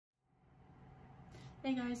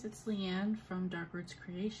Hey guys, it's Leanne from Dark Roots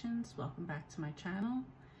Creations. Welcome back to my channel.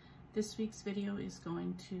 This week's video is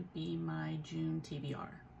going to be my June TBR.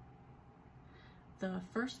 The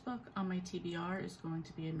first book on my TBR is going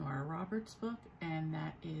to be a Nora Roberts book, and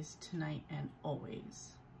that is Tonight and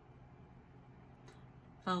Always.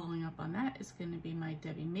 Following up on that is going to be my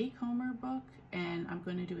Debbie Macomber book, and I'm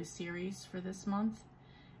going to do a series for this month,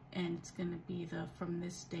 and it's going to be the From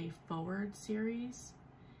This Day Forward series.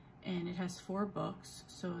 And it has 4 books.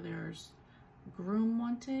 So there's Groom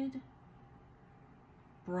Wanted,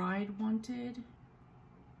 Bride Wanted,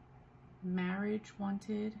 Marriage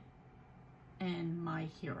Wanted, and My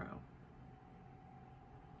Hero.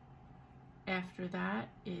 After that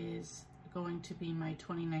is going to be my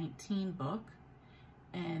 2019 book,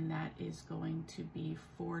 and that is going to be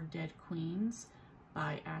 4 Dead Queens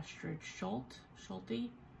by Astrid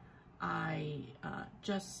Scholte. I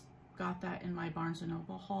just got that in my Barnes &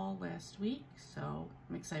 Noble haul last week, so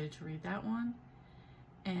I'm excited to read that one.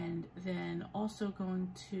 And then also going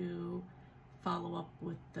to follow up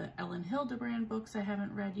with the Elin Hilderbrand books I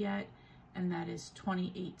haven't read yet, and that is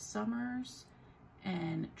 28 Summers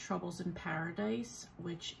and Troubles in Paradise,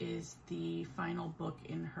 which is the final book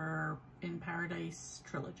in her In Paradise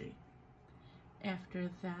trilogy. After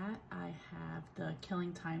that, I have the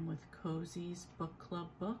Killing Time with Cozies book club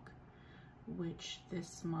book, which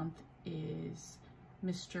this month is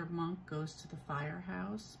Mr. Monk Goes to the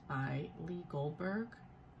Firehouse by Goldberg.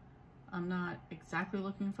 I'm not exactly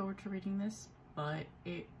looking forward to reading this, but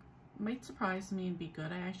it might surprise me and be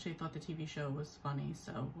good. I actually thought the TV show was funny,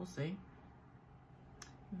 so we'll see.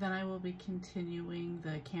 Then I will be continuing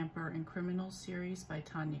the Camper and Criminal series by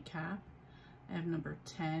Tonya Kappes. I have number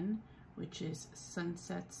 10, which is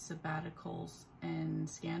Sunsets, Sabbaticals, and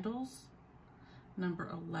Scandals. Number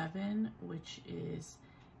 11, which is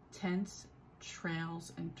Tense,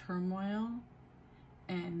 Trails, and Turmoil.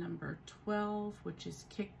 And number 12, which is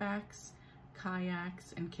Kickbacks,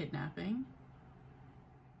 Kayaks, and Kidnapping.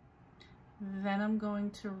 Then I'm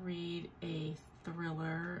going to read a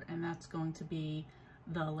thriller, and that's going to be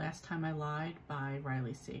The Last Time I Lied by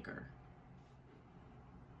Riley Sager.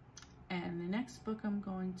 And the next book I'm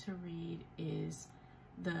going to read is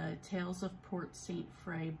The Tales of Port St.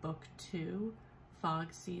 Frey Book 2,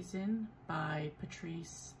 Fog Season by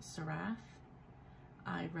Patrice, Sarath.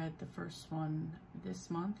 I read the first one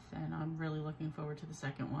this month, and I'm really looking forward to the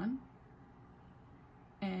second one.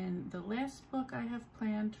 And the last book I have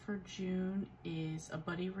planned for June is a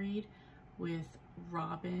buddy read with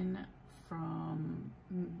Robin from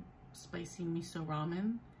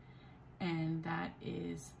SpicyMisoRamen, and that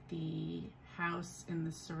is The House in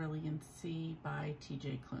the Cerulean Sea by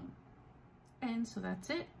TJ Klun. And so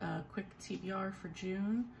that's it, a quick TBR for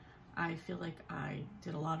June. I feel like I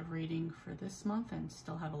did a lot of reading for this month and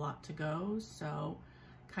still have a lot to go, so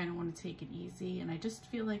kind of want to take it easy. And I just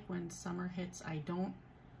feel like when summer hits, I don't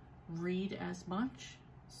read as much,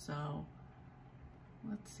 so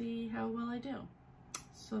let's see how well I do.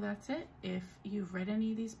 So that's it. If you've read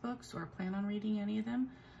any of these books or plan on reading any of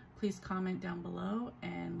them, please comment down below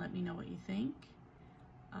and let me know what you think.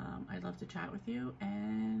 I'd love to chat with you,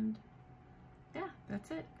 and yeah,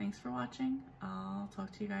 that's it. Thanks for watching. I'll talk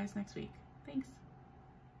to you guys next week. Thanks.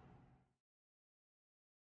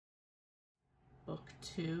 Book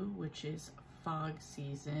 2, which is Fog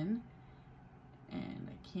Season, and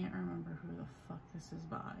I can't remember who the fuck this is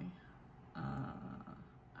by.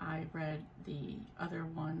 I read the other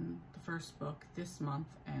one, the first book, this month,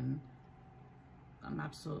 and I'm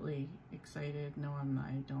absolutely excited. No, I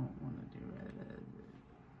don't want to do it.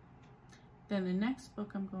 Then the next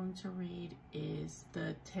book I'm going to read is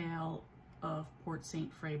The Tale of Port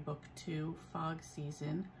St. Frey Book 2, Fog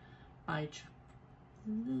Season by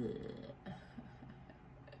Am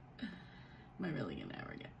I really gonna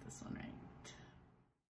ever get